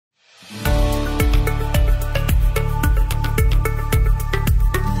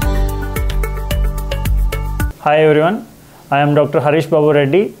Hi everyone, I am Dr. Harish Babu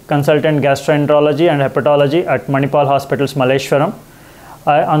Reddy, Consultant Gastroenterology and Hepatology at Manipal Hospital Malleshwaram.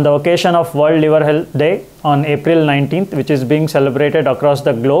 On the occasion of World Liver Health Day on April 19th, which is being celebrated across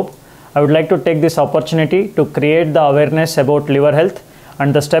the globe, I would like to take this opportunity to create the awareness about liver health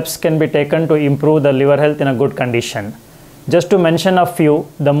and the steps can be taken to improve the liver health in a good condition. Just to mention a few,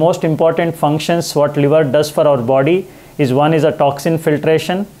 the most important functions what liver does for our body is one is a toxin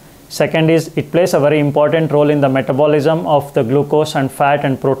filtration. Second is it plays a very important role in the metabolism of the glucose and fat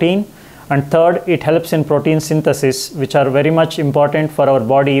and protein. And third, it helps in protein synthesis, which are very much important for our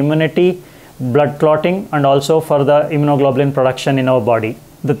body immunity, blood clotting, and also for the immunoglobulin production in our body.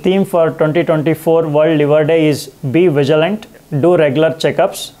 The theme for 2024 World Liver Day is Be Vigilant, do regular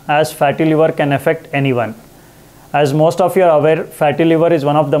checkups as fatty liver can affect anyone. As most of you are aware, fatty liver is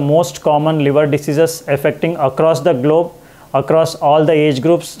one of the most common liver diseases affecting across the globe, across all the age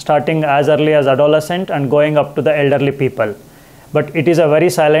groups, starting as early as adolescent and going up to the elderly people. But it is a very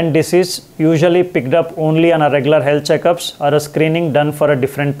silent disease, usually picked up only on a regular health checkups or a screening done for a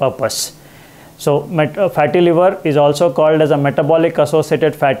different purpose. So fatty liver is also called as a metabolic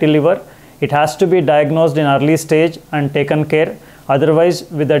associated fatty liver. It has to be diagnosed in early stage and taken care. Otherwise,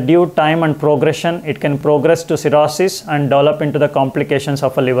 with the due time and progression, it can progress to cirrhosis and develop into the complications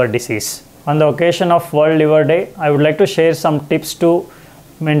of a liver disease. On the occasion of World Liver Day, I would like to share some tips to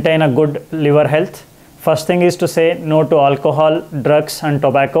maintain a good liver health. First thing is to say no to alcohol, drugs and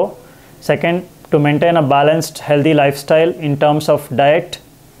tobacco. Second, to maintain a balanced, healthy lifestyle in terms of diet,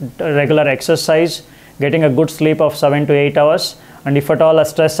 regular exercise, getting a good sleep of 7 to 8 hours, and if at all a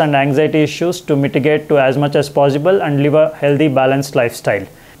stress and anxiety issues, to mitigate to as much as possible and live a healthy, balanced lifestyle.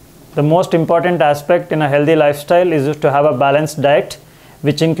 The most important aspect in a healthy lifestyle is to have a balanced diet,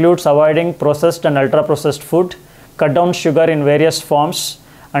 which includes avoiding processed and ultra-processed food, cut down sugar in various forms,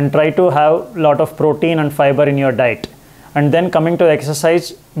 and try to have a lot of protein and fiber in your diet. And then coming to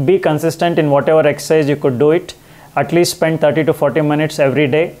exercise, be consistent in whatever exercise you could do it. At least spend 30 to 40 minutes every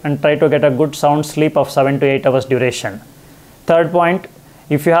day and try to get a good sound sleep of 7 to 8 hours duration. Third point,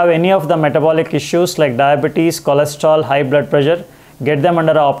 if you have any of the metabolic issues like diabetes, cholesterol, high blood pressure, get them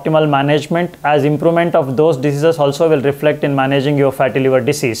under optimal management, as improvement of those diseases also will reflect in managing your fatty liver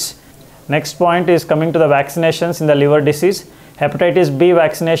disease. Next point is coming to the vaccinations in the liver disease. Hepatitis B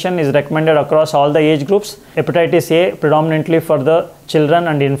vaccination is recommended across all the age groups. Hepatitis A predominantly for the children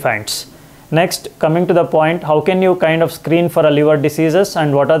and infants. Next, coming to the point, how can you kind of screen for a liver diseases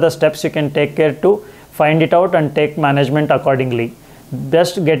and what are the steps you can take care to find it out and take management accordingly.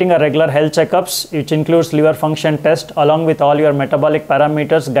 Just getting a regular health checkups, which includes liver function test along with all your metabolic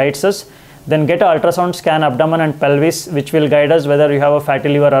parameters guides us. Then get an ultrasound scan abdomen and pelvis, which will guide us whether you have a fatty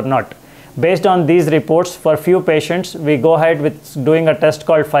liver or not. Based on these reports, for few patients, we go ahead with doing a test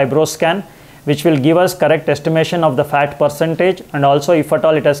called fibroscan, which will give us correct estimation of the fat percentage and also if at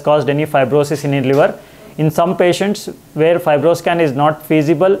all it has caused any fibrosis in your liver. In some patients where fibroscan is not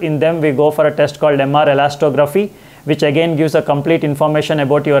feasible, in them we go for a test called MR elastography, which again gives a complete information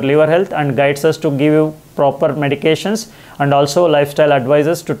about your liver health and guides us to give you proper medications and also lifestyle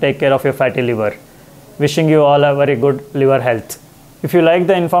advices to take care of your fatty liver. Wishing you all a very good liver health. If you like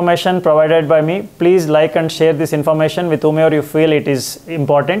the information provided by me, please like and share this information with whomever you feel it is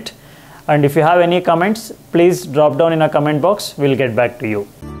important. And if you have any comments, please drop down in a comment box. We'll get back to you.